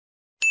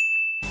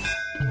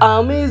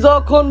আমি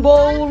যখন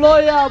বউ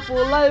লইয়া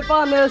পোলাই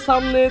পানের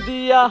সামনে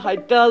দিয়া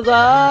হাইটা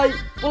যাই,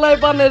 পোলাই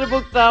পানের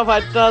বুকটা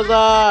ফাইটা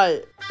যায়।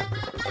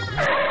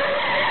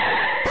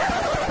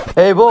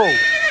 এই বউ,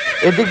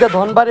 এদিকে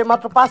ধনবাড়ি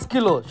মাত্র 5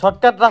 কিলো,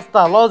 শর্টকাট রাস্তা,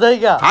 ল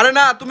জায়গা। আরে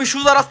না, তুমি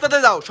সোজা রাস্তাতে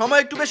যাও,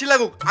 সময় একটু বেশি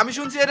লাগুক। আমি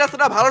শুনছি এই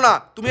রাস্তাটা ভালো না,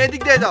 তুমি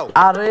এদিক দিয়ে যাও।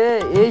 আরে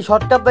এই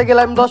শর্টকাটে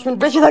গেলে আমি 10 মিনিট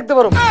বেশি থাকতে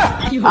পারবো।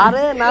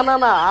 আরে না না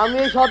না, আমি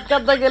এই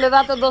শর্টকাটে গেলে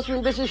রাতে 10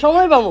 মিনিট বেশি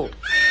সময় পাবো।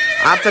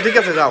 আচ্ছা ঠিক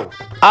আছে, যাও।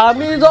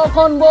 আমি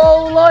যখন বউ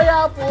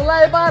লইয়া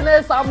পোলাই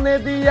পানের সামনে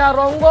দিয়া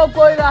রঙ্গ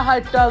কইরা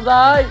হাইটা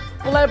যাই,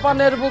 পোলাই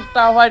পানের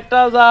বুকটা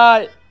ফাইটা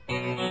যায়।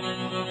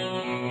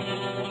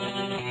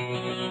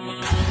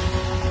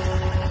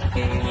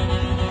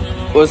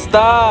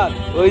 ওস্তাদ,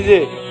 ওই যে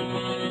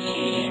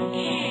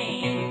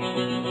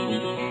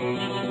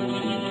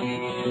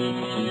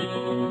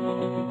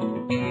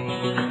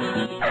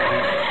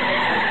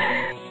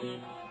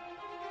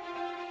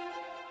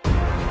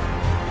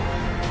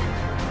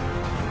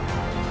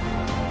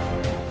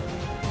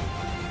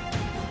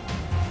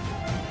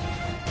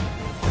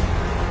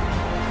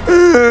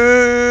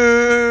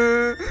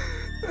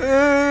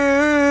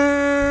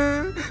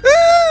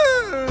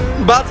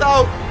বাঁচাও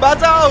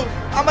বাঁচাও,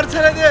 আমার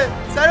ছেড়ে দে,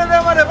 ছেড়ে দে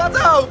আমারে,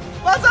 বাঁচাও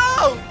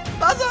বাঁচাও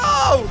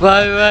বাঁচাও।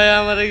 ভাই ভাই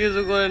আমারে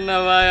কিছু করেন না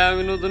ভাই,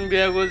 আমি নতুন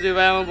বিয়ে করছি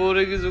ভাই, আমার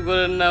বউরে কিছু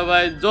করেন না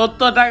ভাই,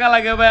 যত টাকা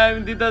লাগে ভাই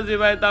আমি দিতেছি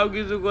ভাই, তাও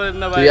কিছু করেন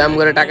না ভাই। তুই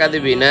আমগরে টাকা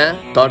দিবি না?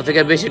 তোর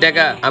থেকে বেশি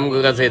টাকা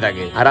আমগোর কাছেই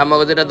থাকে, আর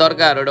আমাকে যেটা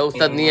দরকার ওটা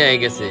উস্তাদ নিয়ে আই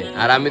গেছে,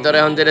 আর আমি তোর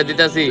এখন যেটা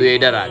দিতেছি তুই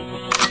এইটা রাখ।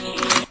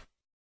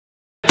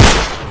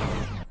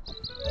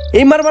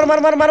 এই মার মার মার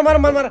মার মার মার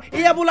মার মার,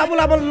 এই আবুল আবুল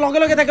আবুল লগে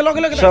লগে থাকে,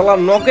 লগে লগে শালা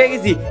নক হয়ে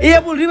গেছি। এই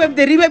আবুল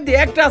রিভাইভ দে,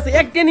 একটা আছে,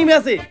 একটা এনিমি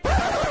আছে।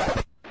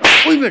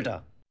 ওই বেটা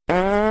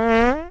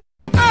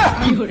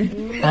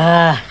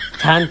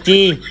শান্তি।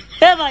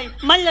 এ ভাই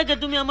মারলে কে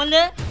তুমি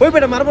আমারে? ওই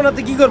বেটা মারবো না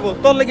তো কি করবো,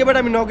 তোর লেগে বেটা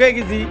আমি নক হয়ে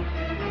গেছি।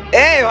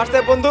 এই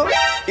হোয়াটসঅ্যাপ বন্ধু,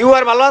 ইউ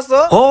আর ভালো আছো?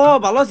 ও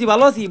ভালো আছি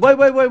ভালো আছি, বয়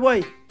বয় বয়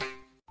বয়।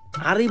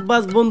 আরিফ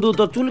বাস বন্ধু,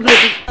 তোর চুলগুলো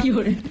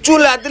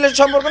চুল হাত দিলে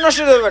সম্পর্ক নষ্ট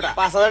হয়ে যাবে। বেটা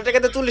 5000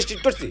 টাকাতে চুল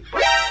স্ট্রিট করছি,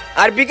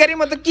 আর বিকারির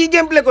মতো কি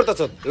গেম প্লে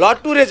করতেছ? লট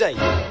টুরে যাই।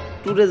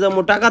 টুরে যাবো,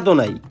 টাকা তো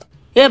নাই।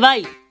 এ ভাই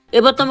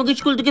এবার তো আমাকে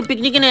স্কুল থেকে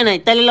পিকনিকে নেয় নাই,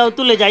 তাহলে লাও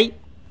তুলে যাই।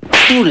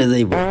 টুরে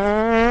যাইবো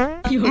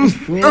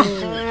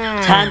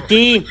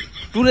শান্তি।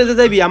 টুরে যে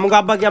যাইবি, আমাকে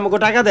আব্বা কি আমাকে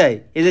টাকা দেয়?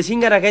 এই যে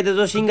সিঙ্গারা খাইতে,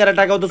 তো সিঙ্গারা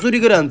টাকাও তো চুরি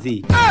করে আনছি।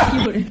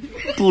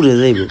 টুরে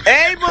যাইবো।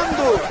 এই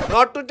বন্ধু,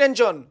 নট টু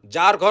টেনশন,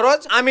 যার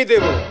খরচ আমি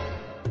দেব।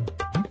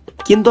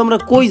 কিন্তু আমরা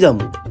কই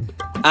যাবো?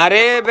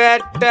 আরে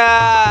বেটা,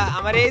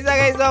 আমার এই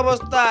জায়গায় যে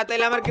অবস্থা,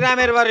 তাইলে আমার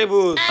গ্রামের বাড়ি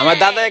বুঝ। আমার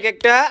দাদা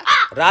একটা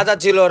রাজা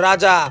ছিল,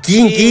 রাজা,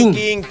 কিং কিং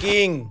কিং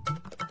কিং।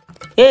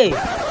 এ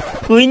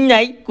কুইন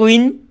নাই,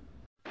 কুইন।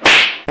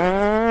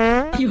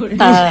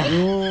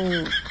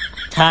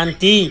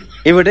 শান্তি।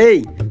 এবারে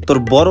তোর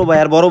বড় ভাই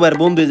আর বড় ভাইয়ের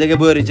বন্ধু এই জায়গায়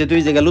বয়ে রয়েছে, তুই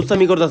এই জায়গায়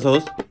লুচ্চামি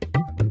করতেছস।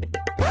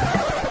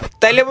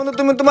 তাইলে বন্ধু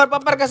তুমি তোমার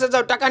পাপার কাছে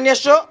যাও, টাকা নিয়ে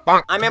আসো,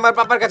 আমি আমার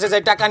পাপার কাছে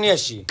যাই, টাকা নিয়ে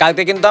আসি।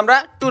 কালকে কিন্তু আমরা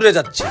ট্যুরে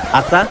যাচ্ছি।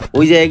 আচ্ছা,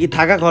 ওই জায়গায় কি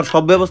থাকা খাওয়ার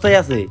সব ব্যবস্থাই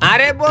আছে?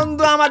 আরে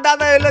বন্ধু, আমার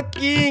দাদা হলো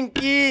কিং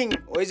কিং,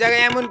 ওই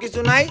জায়গায় এমন কিছু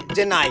নাই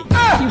যে নাই।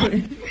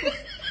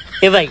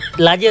 এ ভাই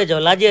লাজিয়ে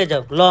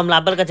যাও, লো আমরা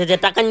আব্বার কাছে যে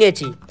টাকা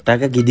নিয়েছি।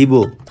 টাকা কি দিব?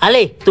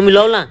 আলে তুমি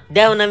লও না,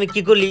 দেখো না আমি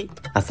কি করলি।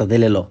 আচ্ছা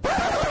দিলে লো।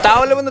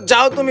 তাহলে বন্ধু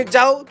যাও, তুমি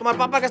যাও, তোমার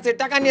পাপার কাছে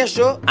টাকা নিয়ে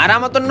আসো। আর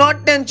আমার তো নট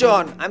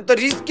টেনশন, আমি তো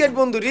রিস্কেট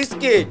বন্ধু,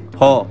 রিস্কেট।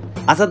 হ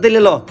আচ্ছা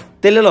দিলে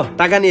লো,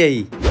 টাকা নিয়ে আই।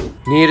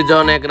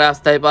 নির্জন এক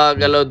রাস্তায় পাওয়া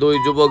গেল 2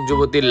 যুবক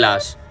যুবতীর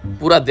লাশ।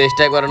 পুরা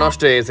দেশটা একবার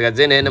নষ্ট হয়ে গেছে,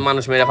 জেনে এনে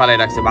মানুষ মেরে ফালাই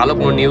রাখছে, ভালো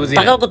কোনো নিউজই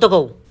টাকা কত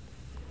কও?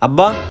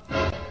 আব্বা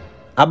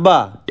আব্বা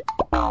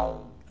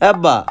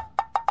আব্বা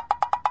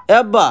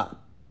আব্বা,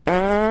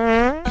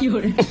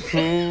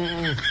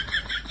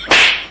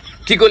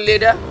 কি করলি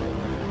এটা?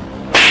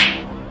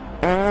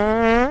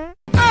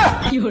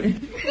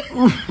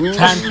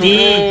 শান্তি।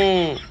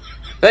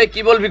 এই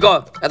কি বলবি ক?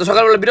 এত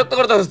সকালবেলা বিরক্ত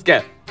করতেছিস কে?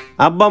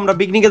 আব্বা আমরা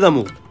পিকনিকে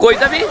যাবো। কই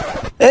যাবি?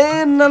 এ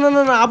না না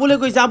না না, আবুলে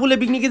কইছে, আবুলে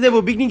পিকনিকে যাবো,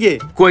 পিকনিকে।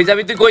 কই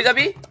যাবি তুই, কই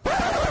যাবি?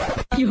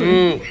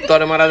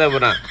 তোরে মারা যাবো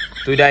না,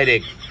 তুই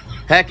ডাইরেক্ট।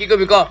 হ্যাঁ কি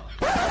করবি ক?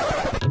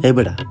 এই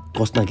বেটা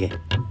কস না কে?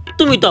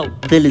 তুমি তো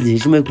তাহলে যে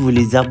সময়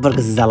বলি যে আব্বার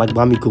কাছে যা লাগবে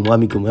আমি কম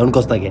এখন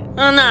কস না কে?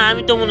 না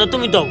আমি তো মনে,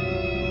 তুমি তো।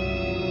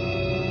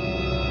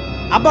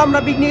 আব্বা আমরা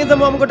পিকনিকে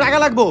যাবো, আমাকে টাকা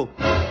লাগবো।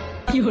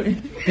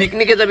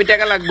 পিকনিকে যাবি,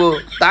 টাকা লাগবো,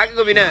 তা কি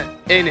করবি না?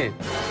 এই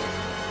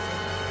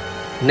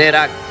নে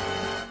রাখ।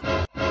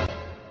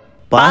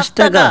 5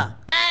 টাকা?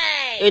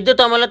 এটা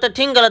তো আমার একটা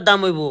ঠিঙ্গালার দাম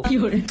হইব।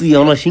 তুই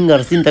আমার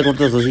সিঙ্গার চিন্তা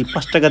করতেছিস, এই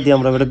 5 টাকা দিয়ে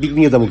আমরা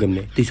পিকনিকে যাবো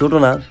কেমনে? তুই ছোট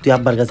না, তুই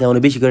আব্বার কাছে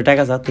অনেক বেশি করে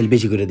টাকা চা, তাহলে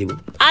বেশি করে দিব।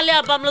 আলে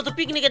আব্বা আমরা তো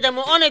পিকনিকে যাবো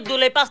অনেক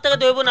দূরে, 5 টাকা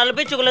দিয়ে হইব না, হলে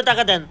বেশি করে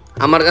টাকা দেন।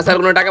 আমার কাছে আর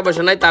কোনো টাকা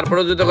পয়সা নাই,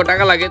 তারপরেও যদি তোকে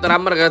টাকা লাগে তোর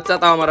আমার কাছে চা,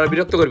 তাও আমার আর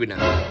বিরক্ত করবি না।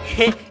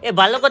 এ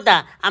ভালো কথা,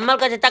 আমার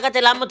কাছে টাকা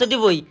চাইলে আম্মা তো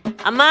দিবই।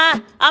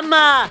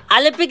 আম্মা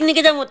আলে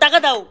পিকনিকে যাবো, টাকা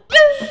দাও।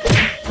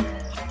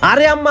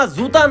 আরে আম্মা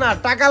জুতা না,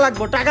 টাকা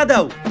লাগবো, টাকা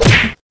দাও।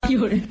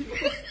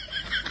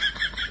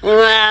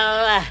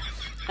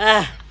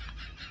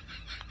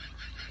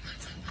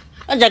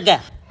 জায়গা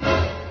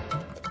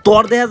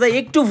তোর দেখা যায়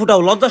একটু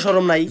ফুটাও লজ্জা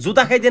শরম নাই,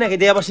 জুতা খাইতে না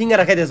খাইতে আবার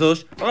সিঙ্গারা খাইতেছস।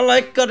 আল্লাহ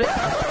করে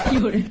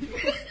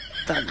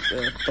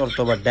তোর তো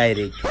আবার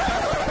ডাইরেক্ট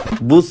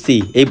বুঝছি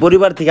এই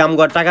পরিবার থেকে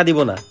আমগো আর টাকা দিব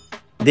না।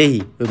 দেহি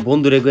ওই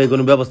বন্ধুরে কয়ে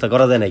কোনো ব্যবস্থা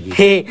করা যায় নাকি?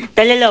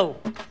 তাহলে লও।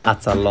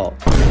 আচ্ছা ল।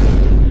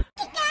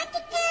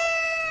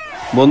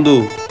 বন্ধু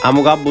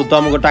আমগো আব্বু তো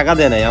আমগো টাকা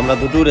দেয় নাই, আমরা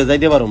তো ট্যুরে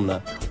যাইতে পারুম না।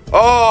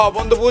 ও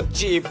বন্ধু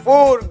বুঝছি,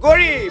 পুর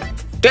গরিব,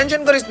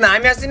 টেনশন করিস না,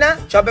 আমি আছি না,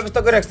 সব ব্যবস্থা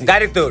করে রাখছি,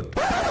 গাড়ি তোর।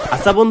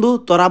 আচ্ছা বন্ধু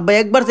তোর আব্বা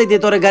একবার চাইতে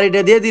তোরে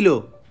গাড়িটা দিয়ে দিল?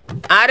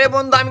 আরে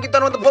বন্ধু আমি কি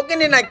তোর মতো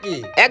ভকিনি নাকি,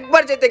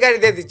 একবার যেতে গাড়ি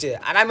দিয়ে দিচ্ছে,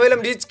 আর আমি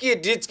হইলাম রিচকি,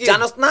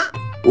 জানোস না?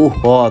 ও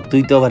হ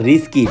তুই তো আবার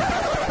রিস্কি।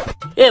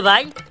 এ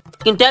ভাই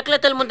কিন্তু একলা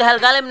তেল মধ্যে হাল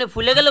গাল এমনি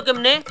ফুলে গেল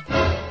কেমনে?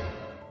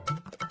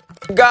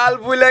 গাল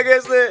ফুলে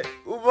গেছে,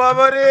 ও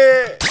বাবা রে।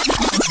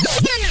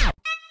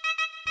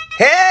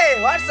 হে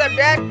হোয়াটসঅ্যাপ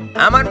ড্যাড,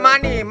 আমার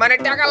মানি মানে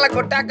টাকা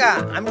লাগবে, টাকা,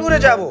 আমি ট্যুরে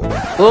যাব।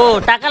 ও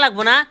টাকা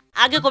লাগবো না,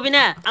 আগে কবি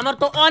না, আমার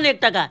তো অনেক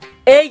টাকা।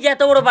 এই যে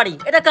এত বড় বাড়ি,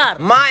 এটা কার?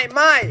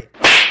 মাই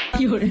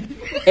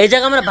এই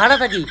জায়গা আমরা ভাড়া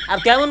থাকি, আর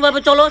কেমন ভাবে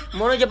চলো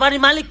মনে হয় যে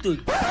বাড়ির মালিক তুই।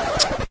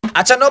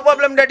 আচ্ছা নো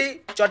প্রবলেম ড্যাডি,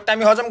 চটটা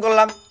আমি হজম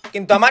করলাম,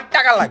 কিন্তু আমার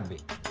টাকা লাগবে।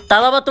 তা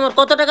বাবা তোমার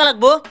কত টাকা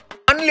লাগবো?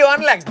 Only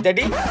 1 lakh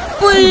daddy.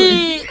 উই,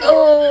 ও,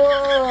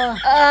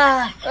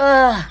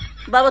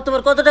 বাবা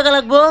তোমার কত টাকা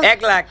লাগবো?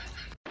 1 লাখ।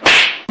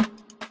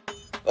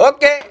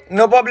 ওকে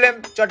নো প্রবলেম,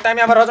 চটটা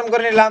আমি আবার হজম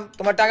করে নিলাম,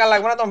 তোমার টাকা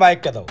লাগবে না, তোমার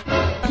বাইকটা দাও।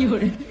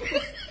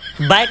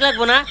 বাইক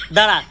লাগবো না,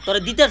 দাঁড়া তোরে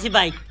দিতে আসি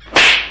বাইক।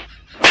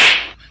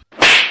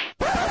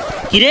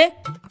 কিরে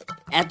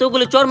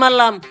এতগুলো চোর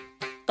মারলাম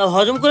তাও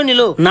হজম করে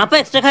নিল, না পা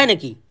এক্সট্রা খায়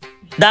নাকি?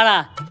 দাঁড়া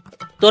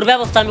তোর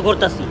ব্যবস্থা আমি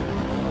করতেছি।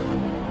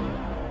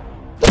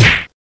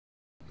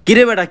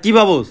 কিরে বেটা কি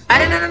ভাবস?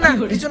 আরে না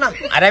কিছু না,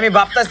 আরে আমি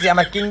ভাবতাছি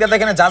আমার কিং দাদা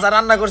এখানে যা যা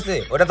রান্না করছে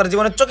ওটা তোর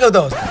জীবনের চোখেও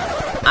দেওয়া হচ্ছে।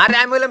 আরে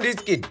আমি হইলাম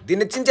রিচ কিড,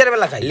 দিনে 3-4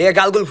 বেলা খাই, লিয়ে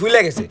গালগুল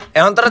ফুলে গেছে,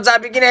 এখন তোরা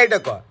যাবি কিনা এইটা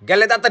ক,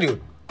 গেলে তাড়াতাড়ি উঠ।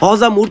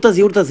 হজা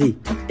উঠতাছি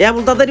এ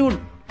বল তাড়াতাড়ি উঠ।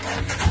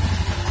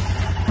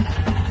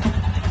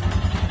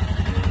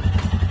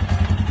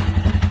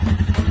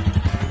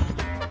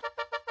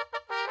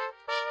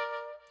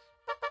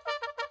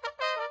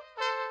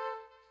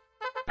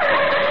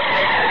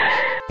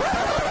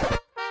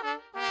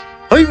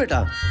 ওই বেটা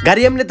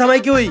গাড়ি এমনি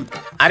থামাই কি ওই?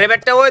 আরে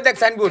বেটা ওই দেখ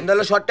সাইনবোর্ড,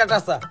 নালে শর্টকাট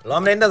রাস্তা,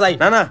 লম রেন্দা যাই।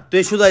 না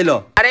তুই সুদাইল।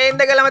 আরে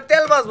এন্ডে গেলে আমার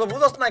তেল বাঁচবো,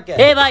 বুঝছ না কে?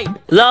 এ ভাই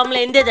ল আমরা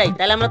এন্ডে যাই,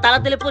 তাহলে আমরা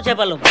তাড়াতাড়ি পৌঁছে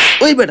পেলাম।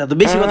 ওই বেটা তো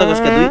বেশি কথা কইছ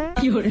তুই।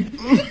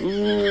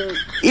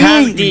 এই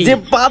শান্তি। যে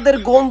পাদের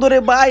গন্ধ রে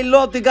ভাই, ল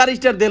তুই গাড়ি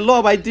স্টার্ট দে, ল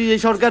ভাই তুই এই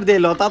সরকার দে,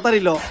 ল তাড়াতাড়ি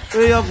ল।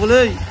 ওই বলে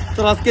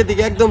তোর আজকে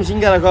থেকে একদম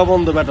সিঙ্গারা খাওয়া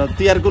বন্ধ বেটা,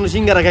 তুই আর কোনো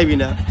সিঙ্গারা খাইবি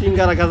না,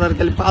 সিঙ্গারা খাবার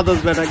খালি পাদস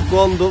বেটা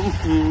গন্ধ।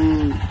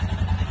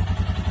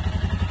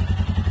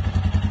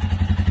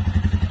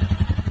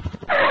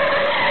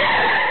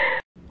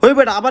 ওই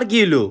বেটা আবার কি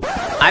হলো?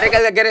 আরে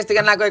কাল গ্যারেজ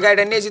থেকে না কই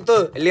গাড়িটা নিয়েছি তো,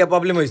 লিয়া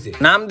প্রবলেম হইছে,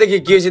 নাম দেখি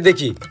কি হইছে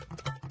দেখি।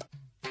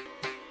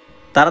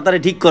 তাড়াতাড়ি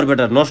ঠিক কর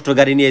বেটা, নষ্ট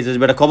গাড়ি নিয়ে এসেছিস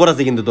বেটা, খবর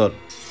আছে কিন্তু তোর।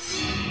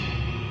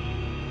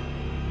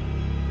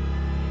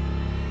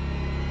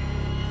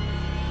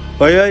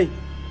 ওই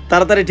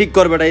তাড়াতাড়ি ঠিক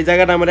কর বেটা, এই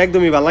জায়গাটা আমার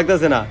একদমই ভালো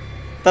লাগতেছে না,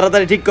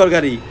 তাড়াতাড়ি ঠিক কর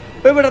গাড়ি।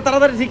 ওই বেটা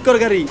তাড়াতাড়ি ঠিক কর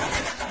গাড়ি।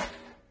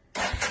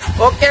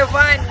 ওকে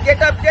ফাইন,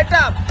 গেট আপ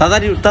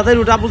তাড়াতাড়ি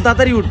উঠ আবুল,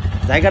 তাড়াতাড়ি উঠ,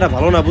 জায়গাটা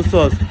ভালো না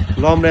বুঝছস,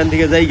 লম রেন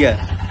দিকে জায়গা,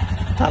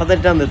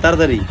 তাড়াতাড়ি টান দে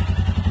তাড়াতাড়ি।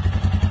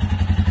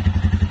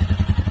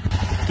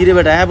 কিরে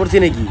বেটা হ্যাঁ পড়ছি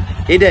নাকি?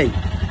 এইটাই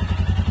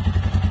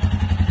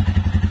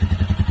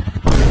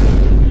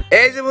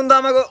এই যে বন্ধু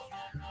আমাগো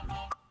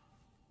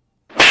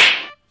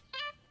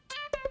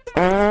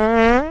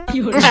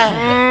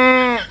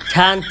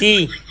শান্তি।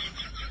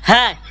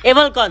 হ্যাঁ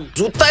এবার কন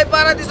জুতায়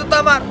পাড়া দিছো তো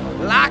আমার,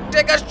 লাখ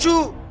টাকা শু।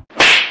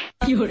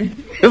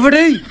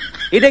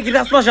 এটা কি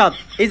রাজপ্রাসাদ?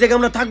 এই জায়গায়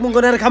আমরা থাকবো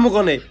কোনে আর খামো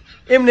কোনে?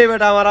 এমনি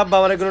বেটা আমার আব্বা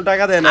আমার কোনো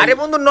টাকা দেয় না। আরে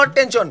বন্ধু not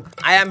tension,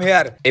 I am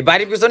here. এই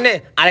বাড়ির পিছনে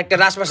আরেকটা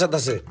রাজপ্রাসাদ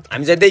আছে,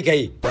 আমি যাই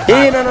দেখাই।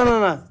 এই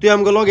না তুই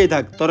আমাকে লগেই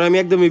থাক, তোর আমি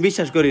একদমই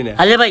বিশ্বাস করি না।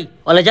 আলে ভাই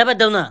ওলা যাবে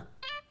দাও না,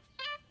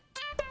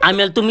 আমি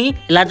আর তুমি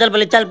লাজার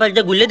বলে চাল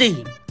পাল্টে গুলে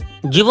দেখি,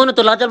 জীবনে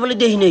তো লাজার বলে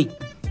দেখি নেই।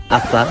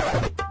 আচ্ছা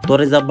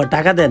তোরে যে আব্বা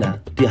টাকা দেয় না,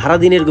 তুই সারা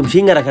দিন এরকম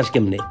সিঙ্গারা খাস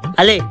কেমনে?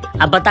 আলে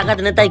আব্বা টাকা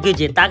দেনে তাই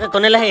কইছে, টাকা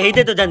কোনে লাগে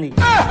এইটাই তো জানি।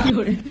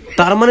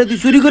 তার মানে তুই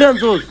চুরি করে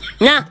আনছোস?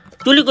 না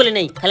চুরি করে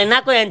নেই, খালি না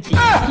কই আনছি।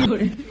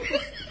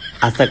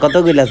 আচ্ছা কত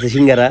কইলা আছে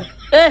সিঙ্গারা?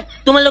 এ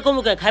তোমার লোক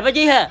মুখে খাইবা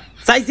যাই। হ্যাঁ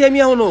চাইছি আমি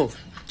এখনো।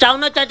 চাও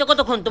না চাইতো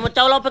কতক্ষণ, তোমার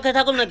চাউল অপেক্ষায়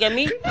থাকুন নাকি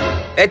আমি?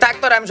 এই থাক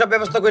তোর, আমি সব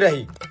ব্যবস্থা করে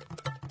রাখি।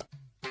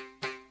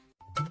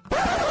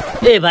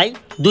 এ ভাই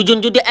দুজন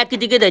যদি একই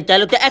দিকে দেয়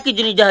তাহলে তো একই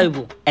জিনিস যা হইব,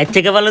 এর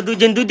থেকে ভালো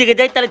দুজন দুই দিকে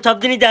যায় তাহলে সব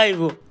জিনিস যা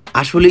হইব।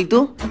 আসলেই তো।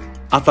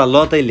 আচ্ছা ল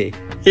তাইলে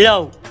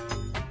লাও।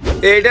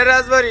 এইটা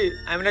রাজবাড়ি,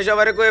 আমি না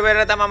সবারে কই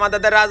বেড়াতাম আমার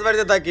দাদার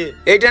রাজবাড়িতে থাকে,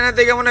 এইটা না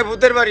থেকে মনে হয়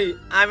ভূতের বাড়ি,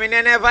 আমি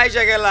নেনে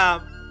পয়সা গেলাম।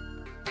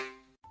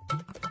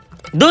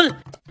 দুল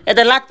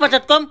এতে লাট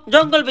পাচাত কম,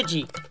 জঙ্গল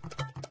বেছি।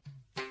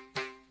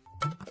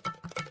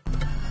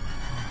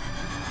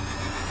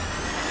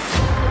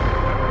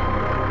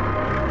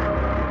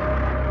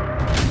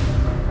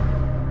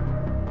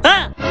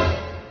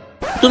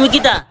 তুমি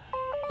কিতা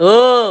ও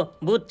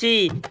বুঝছি,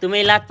 তুমি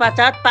লাটপা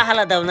চাট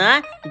পাহালা দাও না,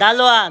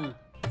 দালোয়ান।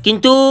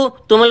 কিন্তু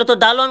তোমার তো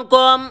দালোয়ান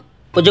কম,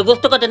 ওই যে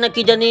গোস্ত কাটে না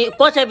কি জানি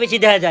কষায় বেশি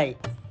দেখা যায়।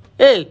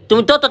 এই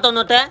তুমি তো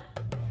নটা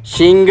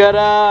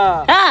সিঙ্গারা।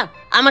 হ্যাঁ,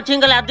 আমার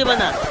সিঙ্গারা হাত দিবা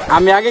না।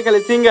 আমি আগে খালি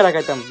সিঙ্গারা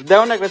খাইতাম,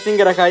 দেও না একটা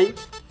সিঙ্গারা খাই।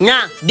 না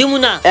দিমু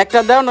না, একটা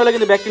দেও, নলে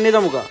কিন্তু ব্যাগটি নিয়ে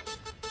যাবো।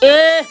 এ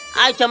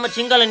আইছে আমার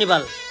সিঙ্গারা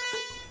নিবাল।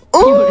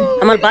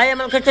 আমার ভাই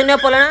আমার কাছে নিয়ে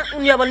পড়ে না,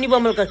 উনি আবার নিব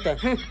আমার কাছে।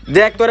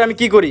 দেখ তোরে আমি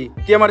কি করি,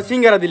 তুই আমার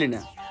সিঙ্গারা দিলি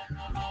না।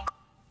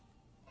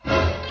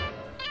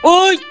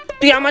 ওই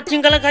তুই আমার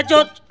সিঙ্গারা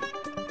খাচ্ছস,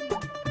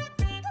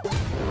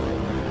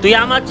 তুই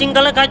আমার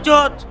সিঙ্গারা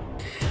খাচ্ছস।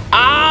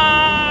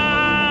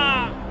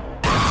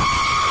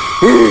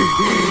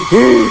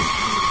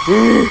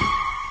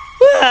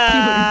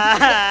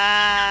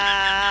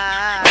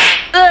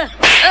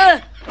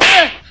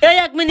 এই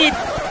 1 মিনিট।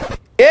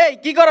 এই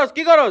কি করস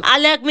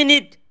আলে 1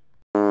 মিনিট।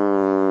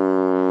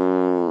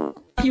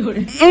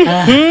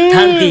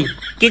 শান্তি,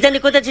 কি জানি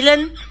কোথায় ছিলেন?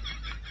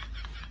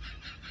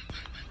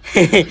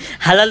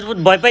 হালাল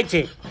ভয় পাইছে।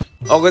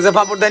 ওকে যে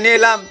পাপড়টা নিয়ে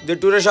এলাম যে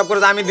ট্যুরে সব করে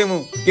আমি দিমু,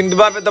 কিন্তু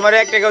বাপে তোমার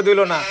 1 টাকাও দিল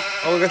না।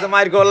 ওর কাছে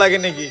মায়ের কল লাগে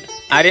নাকি?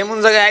 আর এমন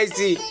জায়গায়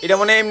আইছি, এটা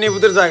মনে এমনি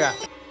ভূতের জায়গা।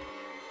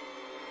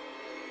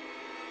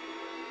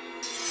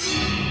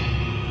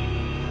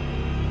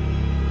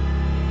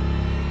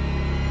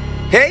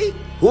 হেই,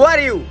 হু are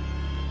you?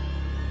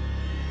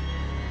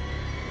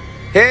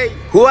 Hey,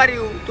 who are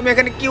you? তুমি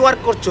এখানে কি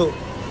ওয়ার্ক করছো?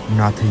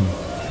 নাথিং।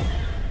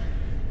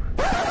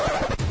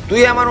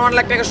 তুই আমার 1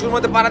 লাখ টাকা শুরুর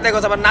মধ্যে পাড়া দেখো,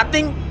 আবার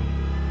নাথিং?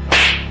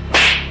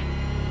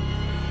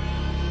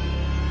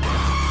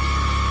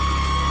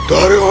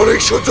 তোরে অনেক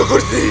সহ্য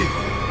করছি।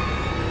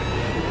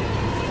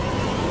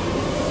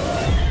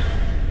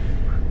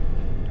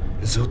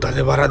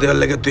 জুতালে ভাড়া দেওয়ার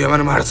লেগে তুই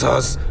আমার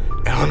মারছস,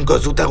 এখন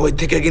জুতা কই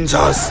থেকে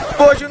কিনছস?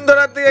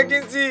 বসুন্ধরা থেকে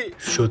কিনছি।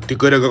 সত্যি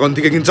করে কখন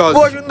থেকে কিনছস?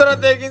 বসুন্ধরা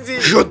থেকে কিনছি।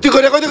 সত্যি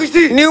করে কই দেখিস?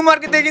 নিউ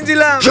মার্কেট থেকে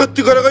কিনছিলাম।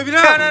 সত্যি করে কইবি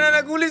না? না না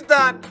না,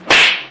 গুলিস্তান।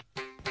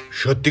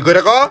 সত্যি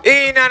করে ক।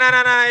 এই না না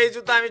না না, এই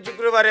জুতা আমি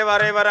শুক্রবারে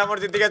এবার আমার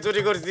দিদিকে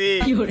চুরি করছি।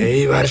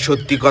 এইবার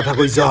সত্যি কথা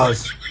কইছস?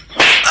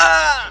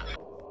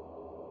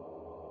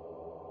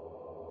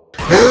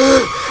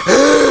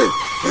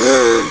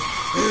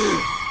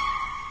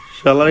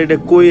 শালার এটা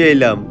কই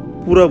আইলাম,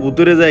 পুরা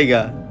ভুতুরে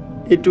জায়গা।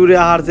 এই ট্যুরে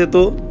হারছে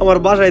তো আমার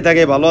বাসায়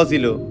থাকে ভালো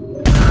ছিল।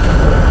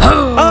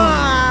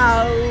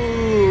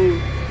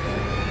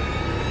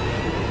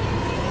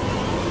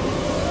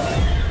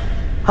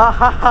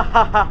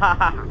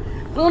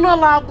 কোনো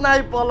লাভ নাই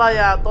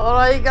পলায়া,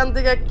 তোরা এইখান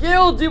থেকে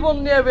কেউ জীবন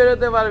নিয়ে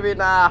বেরোতে পারবি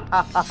না।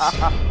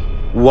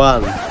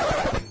 1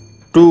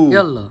 2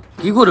 আল্লাহ,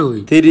 কি করে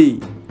হই 3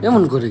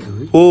 এমন করে কি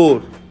হই? 4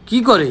 কি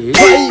করে?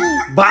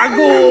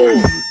 ভাগো।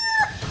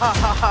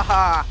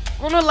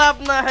 কোনো লাভ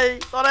নাই,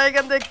 তোরা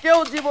এখান থেকে কেউ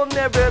জীবন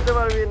নিয়ে বেরোতে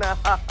পারবি না।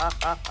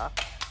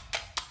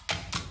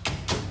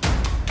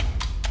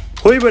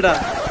 হই বেটা,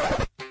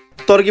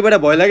 তোর কি বেটা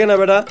ভয় লাগে না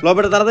বেটা? ল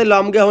বেটা তাড়াতাড়ি ল,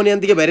 আমাকে এখন এখান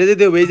থেকে বেরিয়ে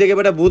দিতে হবে। এই জায়গায়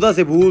বেটা ভূত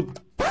আছে, ভূত।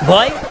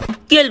 ভয়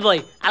কেল ভয়,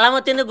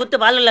 আলামত এনে ঘুরতে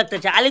ভালো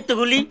লাগতেছে। আলিক তো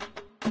গুলি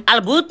আর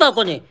ভূত পাও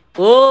কোনে?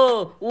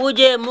 ও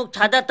যে মুখ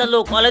ছাদাটা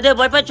লোক অলদে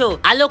ভয় পাচ্ছ?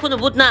 আলো কোনো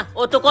ভূত না,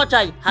 ও তো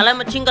কচাই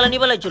হালামে ছিঙ্গালা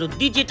নিবালাই ছিল।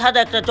 দিচ্ছি ছাদা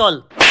একটা, চল।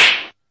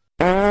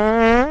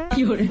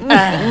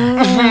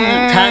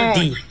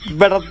 শান্তি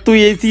বেটা তুই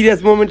এই সিরিয়াস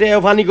মোমেন্টে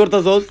ফানি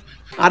করতেছস?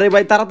 আরে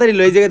ভাই তাড়াতাড়ি ল,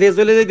 এই জায়গা থেকে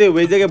চলে যেতে হবে।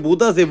 এই জায়গায় ভূত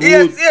আছে, ভূত।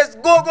 ইয়েস ইয়েস,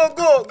 গো গো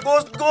গো,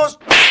 গোস্ট গোস্ট।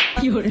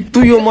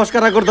 তুইও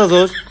মস্কারা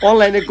করতেছস?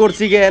 অনলাইনে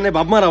করছি গে, এনে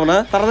ভাব মারাও না।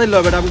 তাড়াতাড়ি ল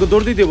বেটা, আমাকে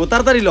দৌড় দিতে হবে।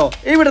 তাড়াতাড়ি ল,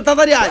 এই বেটা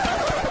তাড়াতাড়ি আয়।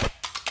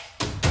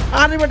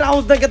 আরে বেটা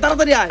হাউস দেখে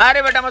তাড়াতাড়ি আয়। আরে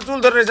বেটা আমার চুল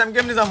ধরে রয়েছে, আমি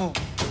কেমনি যাবো?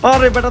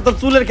 আরে বেটা তোর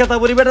চুলের খেতা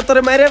বলি বেটা,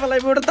 তোরে মেরে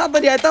ফেলাইবে বেটা।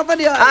 তাড়াতাড়ি আয়,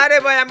 তাড়াতাড়ি আয়। আরে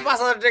ভাই আমি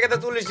 5000 টাকাতে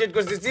চুল স্ট্রেট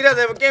করছি, সিরা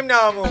যাবো কেমনে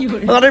হবো?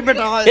 আরে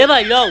বেটা আয়। এ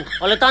ভাই লও,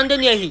 অলে টান দিয়ে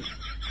নিয়ে আহি।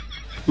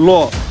 ল।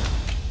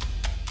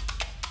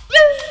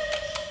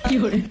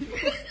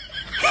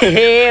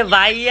 হে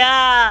ভাইয়া,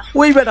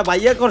 ওই বেটা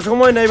ভাইয়া কর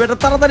সময় নাই বেটা,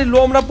 তাড়াতাড়ি লো,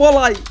 আমরা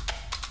পলাই।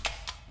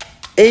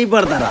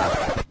 এইবার দাঁড়া,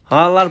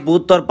 হালার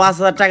ভূত তোর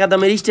 5000 টাকা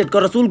দামের স্টেট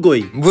করা চুল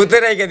কই? ভূতে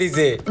রেখে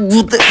দিছে।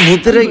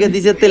 ভূতে রেখে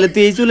দিছে? তেলে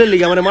তুই এই চুলের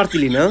লিগে আমার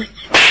মারছিলি না?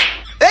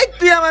 এই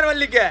তুই আমার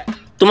মালিকে।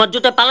 তোমার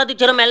জুতা পালা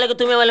দিচ্ছিল মেলাকে,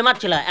 তুমি বলে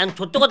মারছিলা। এখন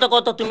ছোট্ট কথা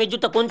কত, তুমি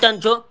জুতা কোনটা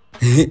আনছো?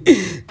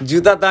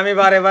 জুতা তো আমি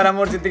বারে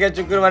মসজিদ থেকে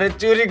শুক্রবারে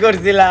চুরি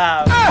করছিলাম।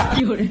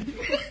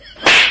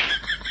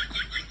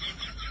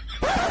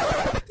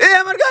 এই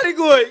আমার গাড়ি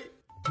কই?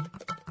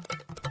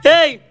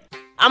 এই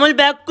আমার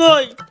ব্যাগ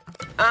কই?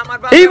 আমার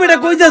এই বেটা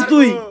কই যাস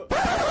তুই?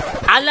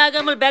 আল্লাহ আগে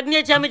আমার ব্যাগ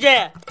নিয়েছি আমি যে।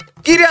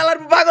 কি রে আলার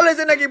পাগল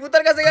হয়েছে নাকি?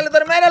 ভূতের কাছে গেলে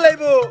তোর মাইরা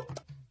লাইবো।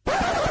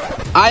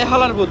 আয়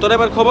হালার ভূত, তোর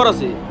এবার খবর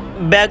আছে।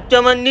 ব্যাগ তো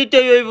আমার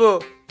নিতেই হইব।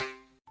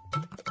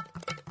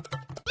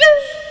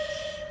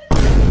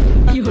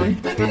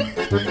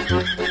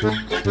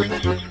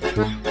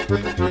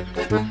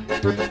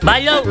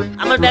 ভাই লও,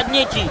 আমার ব্যাগ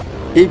নিয়েছি।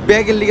 এই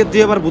ব্যাগের লিগে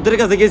তুই আবার ভূতের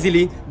কাছে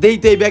গেছিলি? দেই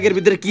তো এই ব্যাগের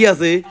ভিতরে কি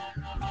আছে।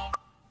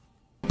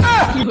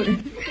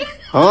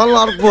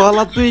 হালার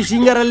পোহালা, তুই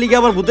সিঙ্গারার লিগে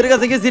আবার ভূতের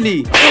কাছে গেছিলি?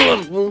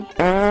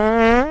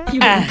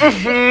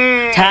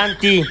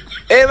 শান্তি,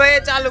 এই ভাই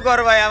চালু কর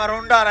ভাই, আমার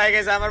হুন্ডা হারাই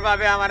গেছে, আমার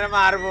বাপে আমারে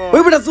মারবো।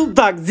 ওই বেটা চুপ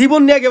থাক,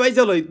 জীবন নিয়ে আগে ভাই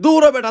চলো,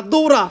 দৌড়া বেটা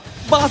দৌড়া,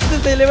 বাঁচতে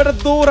চাইলে বেটা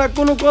দৌড়া,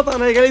 কোনো কথা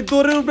নাই, খালি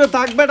দৌড়ের উপরে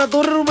থাক বেটা,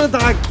 দৌড়ের উপরে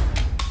থাক।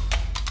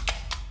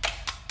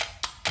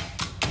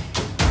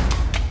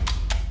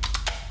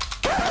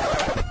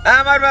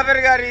 আমার বাপের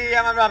গাড়ি,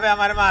 আমার বাপে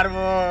আমারে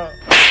মারবো।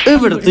 এই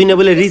বেটা তুই না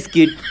বলে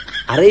রিস্কিট,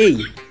 আরে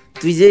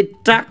তুই যে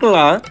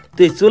টাকলা,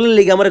 তুই চলে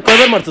লেগে আমার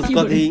কয়বার মারছিস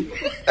কদি?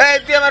 এই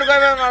তুই আমার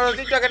কয়বার মারছিস,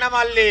 তুই তোকে না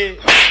মারলি?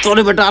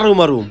 তোরে বেটা আরো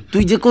মারুম।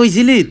 তুই যে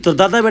কইছিলি তোর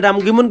দাদা বেটা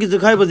আমাকে এমন কিছু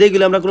খাইবো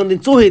যেগুলো আমরা কোনোদিন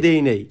চোহে দেই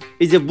নাই।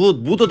 এই যে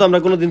ভূতও তো আমরা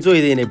কোনোদিন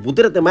চোহে দেই নাই,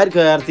 ভূতের হাতে মার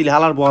খাই আর তিল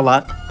হালার বলা।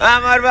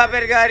 আমার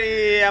বাপের গাড়ি,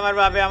 আমার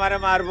বাপে আমারে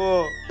মারবো।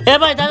 এ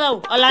ভাই দাঁড়াও,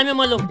 আল্লাহ আমি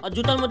মারলো, আর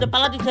জুতার মধ্যে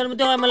পালা দিচ্ছে, এর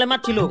মধ্যে মারলে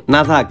মারছিল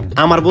না। থাক,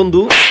 আমার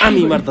বন্ধু,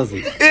 আমি মারতাছি।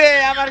 এ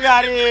আমার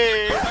গাড়ি।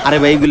 আরে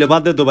ভাই এগুলো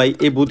বাদ দে তো ভাই,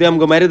 এই ভূতে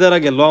আমাকে মারি দেওয়ার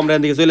আগে ল আমরা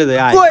এদিকে চলে যাই।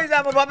 আয় কই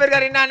যাবো, বাপের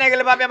গাড়ি না নিয়ে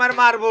গেলে বাপে আমার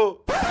মারবো।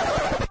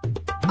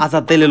 আচ্ছা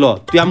তেলে ল,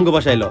 তুই আমাকে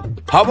বাসায় ল।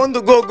 হ্যাঁ বন্ধু,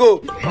 গো গো।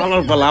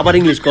 পালার পালা, আবার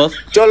ইংলিশ কস।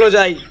 চলো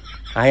যাই।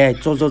 আয় আয়,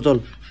 চল চল চল।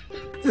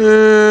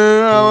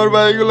 আমার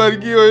ভাইগুলো আর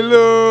কি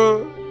হইলো?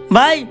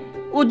 ভাই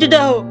উঠে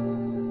দাও।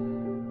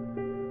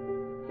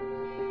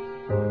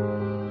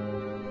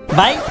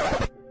 ভাই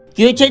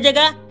কি হয়েছে এই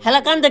জায়গা,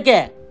 হেলা কান দেখে?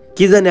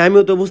 কি জানি,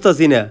 আমিও তো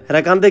বুঝতেছি না,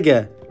 এরা কান্দে কে?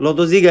 ল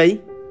তো জিগাই।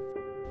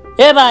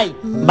 এ ভাই,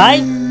 ভাই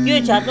কি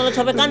হয়েছে? আপনারা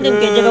সবাই কান্দেন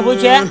কে? জায়গা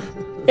বলছে।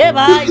 এ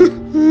ভাই,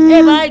 এ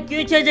ভাই কি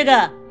হয়েছে এই জায়গা?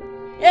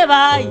 এ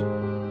ভাই।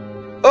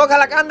 ও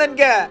খালা কান্দেন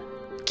কে?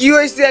 কি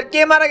হয়েছে আর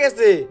কে মারা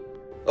গেছে?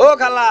 ও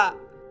খালা।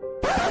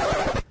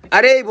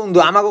 আরে এই বন্ধু,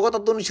 আমাকে কথা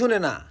তুমি শুনে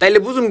না, তাইলে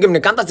বুঝুন কেমনে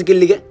কান্দাছে কি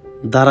লিগে?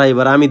 দাঁড়া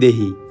এবার আমি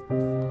দেখি।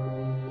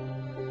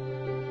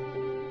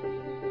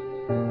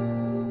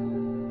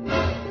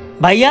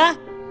 ভাইয়া,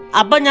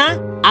 আব্বা না,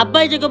 আব্বা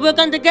এই জায়গা বই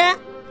কান থেকে।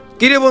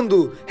 কি রে বন্ধু,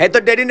 হে তো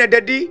ড্যাডি না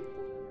ড্যাডি?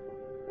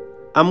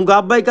 আমগো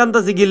আব্বাই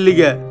কান্দাছি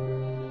গিল্লিগে,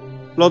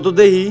 ল তো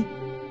দেখি।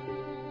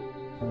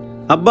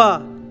 আব্বা,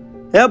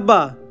 হে আব্বা,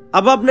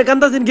 আব্বা আপনি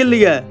কান্দাছেন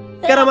গিল্লিগে?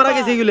 কেরা মারা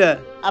গেছে এগুলা?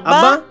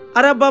 আব্বা,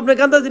 আরে আব্বা আপনি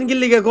কান্দাছেন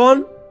গিল্লিগে কোন?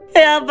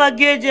 এ আব্বা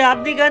কি হয়েছে,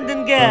 আপনি কান্দেন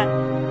কে?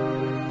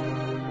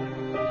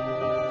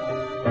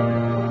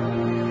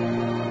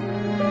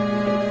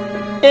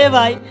 এ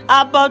ভাই,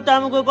 আব্বাও তো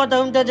আমাকে কথা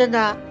শুনতেছে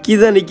না। কি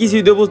জানি,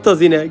 কিছুই তো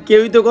বুঝতেছি না,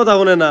 কেউই তো কথা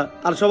শুনে না।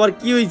 আর সবার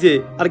কি হয়েছে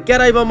আর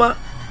কেরাই বামা?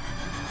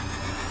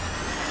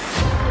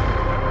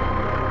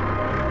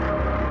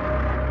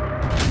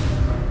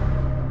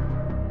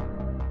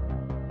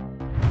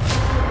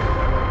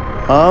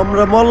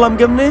 আমরা মরলাম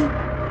কেমনে?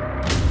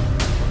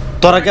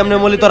 তোরা কেমনে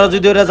মরলি? তোরা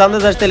যদি ওরা জানতে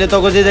চাস তাহলে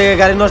তোকে যে জায়গায়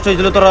গাড়ি নষ্ট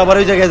হয়েছিল তোরা আবার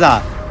ওই জায়গায় যা।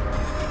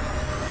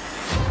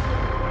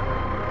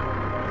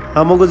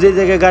 আমাকে যে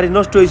জায়গায় গাড়ি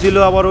নষ্ট হয়েছিল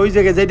আবার ওই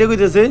জায়গায় যাইতে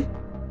কইতেছে।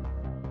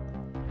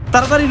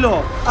 তাড়াতাড়ি ল,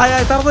 আয়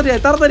আয় তাড়াতাড়ি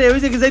আয়, তাড়াতাড়ি ওই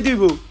জায়গায় যাইতে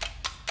হইব।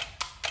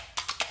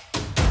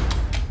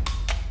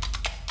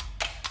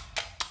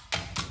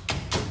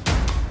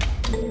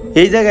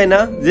 এই জায়গায় না,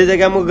 যে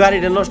জায়গায় আমাকে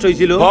গাড়িটা নষ্ট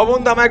হয়েছিল? ও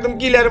বন্ধু, আমার একদম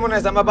ক্লিয়ার মনে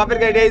আছে, আমার বাপের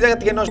গাড়িটা এই জায়গা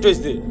থেকে নষ্ট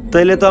হয়েছে।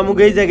 তাইলে তো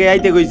আমাকে এই জায়গায়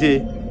আইতে কইছে,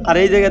 আর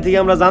এই জায়গা থেকে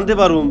আমরা জানতে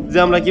পারুম যে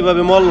আমরা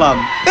কিভাবে মরলাম।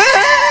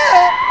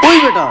 ওই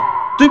বেটা,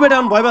 তুই বেটা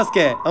এখন ভয় পাস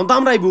কে? এখন তো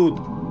আমরাই ভূত।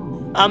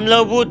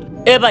 আমরাও ভূত?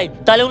 এ ভাই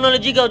তাহলে উনারে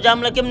জিগাও যে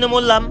আমরা কেমনে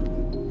মরলাম।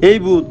 এই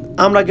ভূত,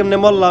 আমরা কেমনে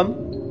মরলাম?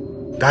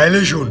 তাইলে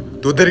শুন,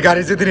 তোদের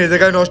গাড়ি যেদিন এই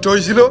জায়গায় নষ্ট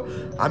হয়েছিল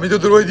আমি তো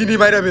তোর ওই দিনই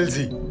মাইরা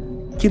ফেলছি।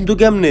 কিন্তু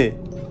কেমনে?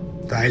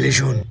 তাইলে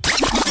শুন,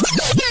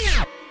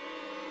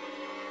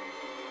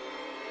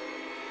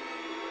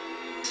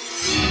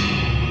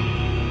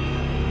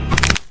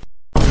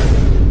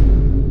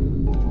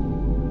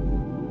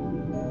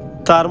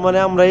 তার মানে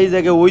আমরা এই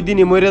জায়গায় ওই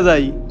দিনই মরে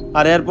যাই,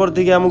 আর এরপর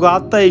থেকে আমাকে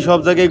আত্মা এই সব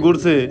জায়গায়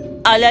ঘুরছে।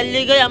 আল্লাহর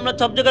লিগে আমরা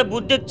সব জায়গায়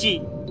ভূত দেখছি।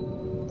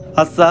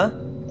 আচ্ছা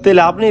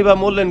তাহলে আপনি এবার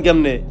মরলেন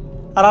কেমনে,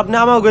 আর আপনি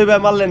আমাকে এবার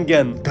মারলেন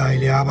কেন?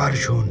 তাইলে আবার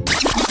শুন।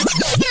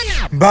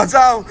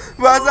 বাঁচাও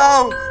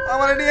বাঁচাও,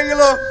 আমারে নিয়ে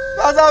গেল,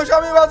 বাঁচাও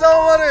স্বামী, বাঁচাও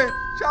আমারে,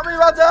 স্বামী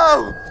বাঁচাও,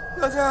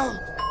 বাঁচাও।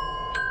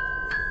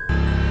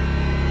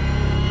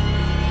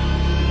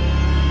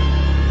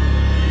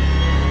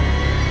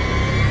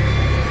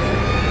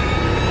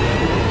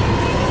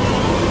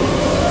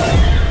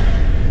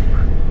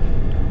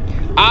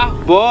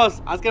 বস,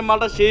 আজকের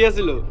মালটা সেই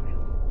আছিল।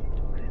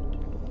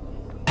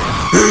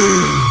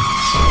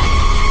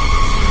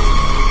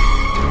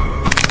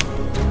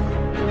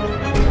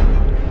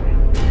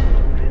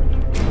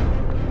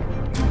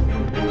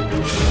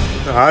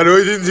 আর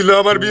ওই দিন ছিল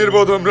আমার বিয়ের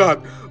প্রথম রাত।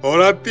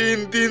 ওরা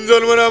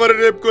তিনজন মানে আমার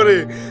রেপ করে,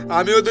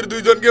 আমি ওদের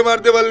দুইজনকে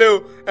মারতে পারলেও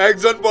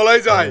একজন পলাই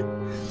যায়।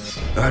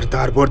 আর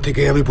তারপর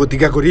থেকে আমি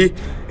প্রতিজ্ঞা করি,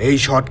 এই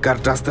শর্টকাট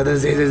রাস্তাতে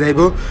যে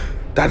যাইবো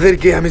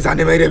তাদেরকে আমি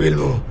জানে মাইরে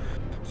ফেলবো,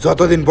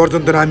 যতদিন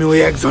পর্যন্ত আমি ওই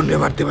একজনকে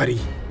মারতে পারি।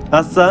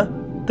 আচ্ছা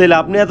তাহলে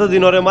আপনি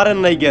এতদিন ওরে মারেন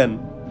নাই কেন?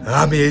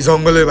 আমি এই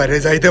জঙ্গলের বাইরে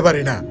যাইতে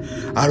পারি না,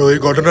 আর ওই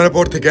ঘটনার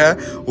পর থেকে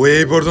ও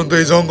এই পর্যন্ত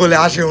এই জঙ্গলে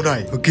আসেও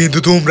নাই। কিন্তু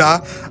তোমরা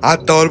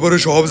আত্মা হওয়ার পরে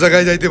সব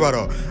জায়গায় যাইতে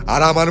পারো,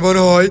 আর আমার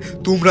মনে হয়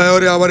তোমরা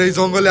ওরে আবার এই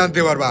জঙ্গলে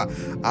আনতে পারবা,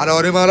 আর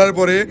ওরে মারার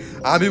পরে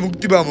আমি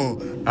মুক্তি পাবো।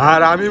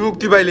 আর আমি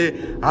মুক্তি পাইলে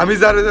আমি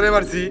যারা যারা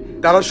মারছি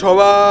তারা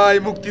সবাই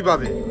মুক্তি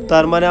পাবে।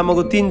 তার মানে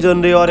আমাকে তিনজন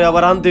রে ওরে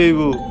আবার আনতে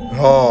হইব।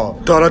 হ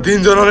তোরা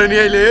তিনজন ওরে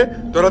নিয়ে আইলে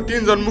তোরা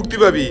তিনজন মুক্তি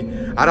পাবি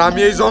আর আমি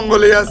এই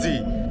জঙ্গলে আছি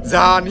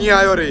যা নিয়ে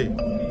আয় ওরে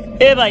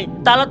এ ভাই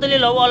তাড়াতাড়ি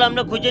লও ওলা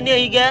আমরা খুঁজে নিয়ে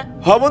আই গে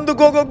হ বন্ধু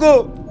গো গো গো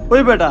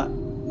ওই বেটা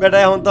বেটা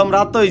এখন তো আমরা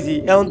রাত হইছি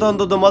এখন তো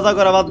অন্তত মজা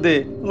করা বাদ দে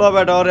ল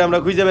বেটা ওরে আমরা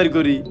খুঁজে বের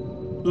করি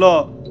ল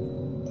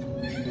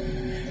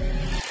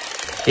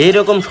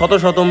এইরকম শত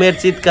শত মেয়ের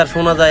চিৎকার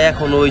শোনা যায়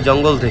এখন ওই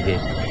জঙ্গল থেকে,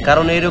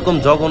 কারণ এইরকম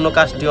জঘন্য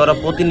কাজটি ওরা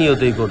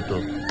প্রতিনিয়তই করত।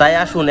 তাই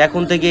আসুন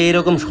এখন থেকে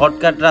এইরকম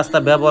শর্টকাট রাস্তা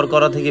ব্যবহার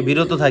করা থেকে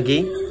বিরত থাকি।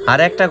 আর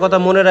একটা কথা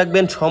মনে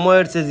রাখবেন,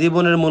 সময়ের চেয়ে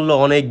জীবনের মূল্য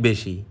অনেক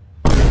বেশি।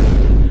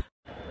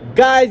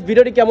 গাইস,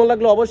 ভিডিওটি কেমন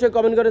লাগলো অবশ্যই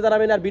কমেন্ট করে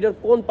জানাবেন। আর ভিডিওর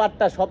কোন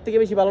পার্টটা সবথেকে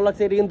বেশি ভালো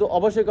লাগছে এটা কিন্তু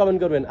অবশ্যই কমেন্ট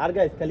করবেন। আর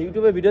গাইস, খালি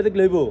ইউটিউবে ভিডিও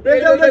দেখলে হইবো,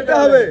 পেজেও দেখতে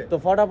হবে। তো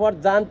ফটাফট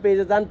যান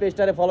পেজে যান,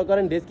 পেজটারে ফলো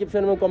করেন।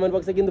 ডেসক্রিপশন এবং কমেন্ট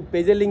বক্সে কিন্তু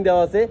পেজের লিংক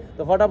দেওয়া আছে।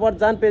 তো ফটাফট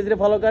যান পেজে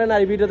ফলো করেন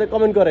আর এই ভিডিওতে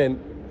কমেন্ট করেন।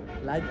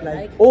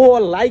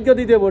 লাইকও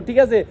দিতে দেবো, ঠিক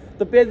আছে?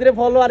 তো পেজে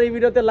ফলো আর এই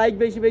ভিডিওতে লাইক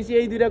বেশি বেশি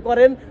এই দুইটা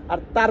করেন আর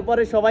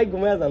তারপরে সবাই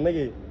ঘুমিয়ে যান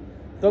নাকি।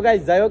 তো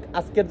গাইস, যাই হোক,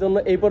 আজকের জন্য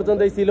এই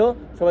পর্যন্তই ছিল।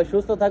 সবাই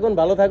সুস্থ থাকুন,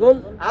 ভালো থাকুন,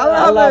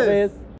 আল্লাহ হাফেজ।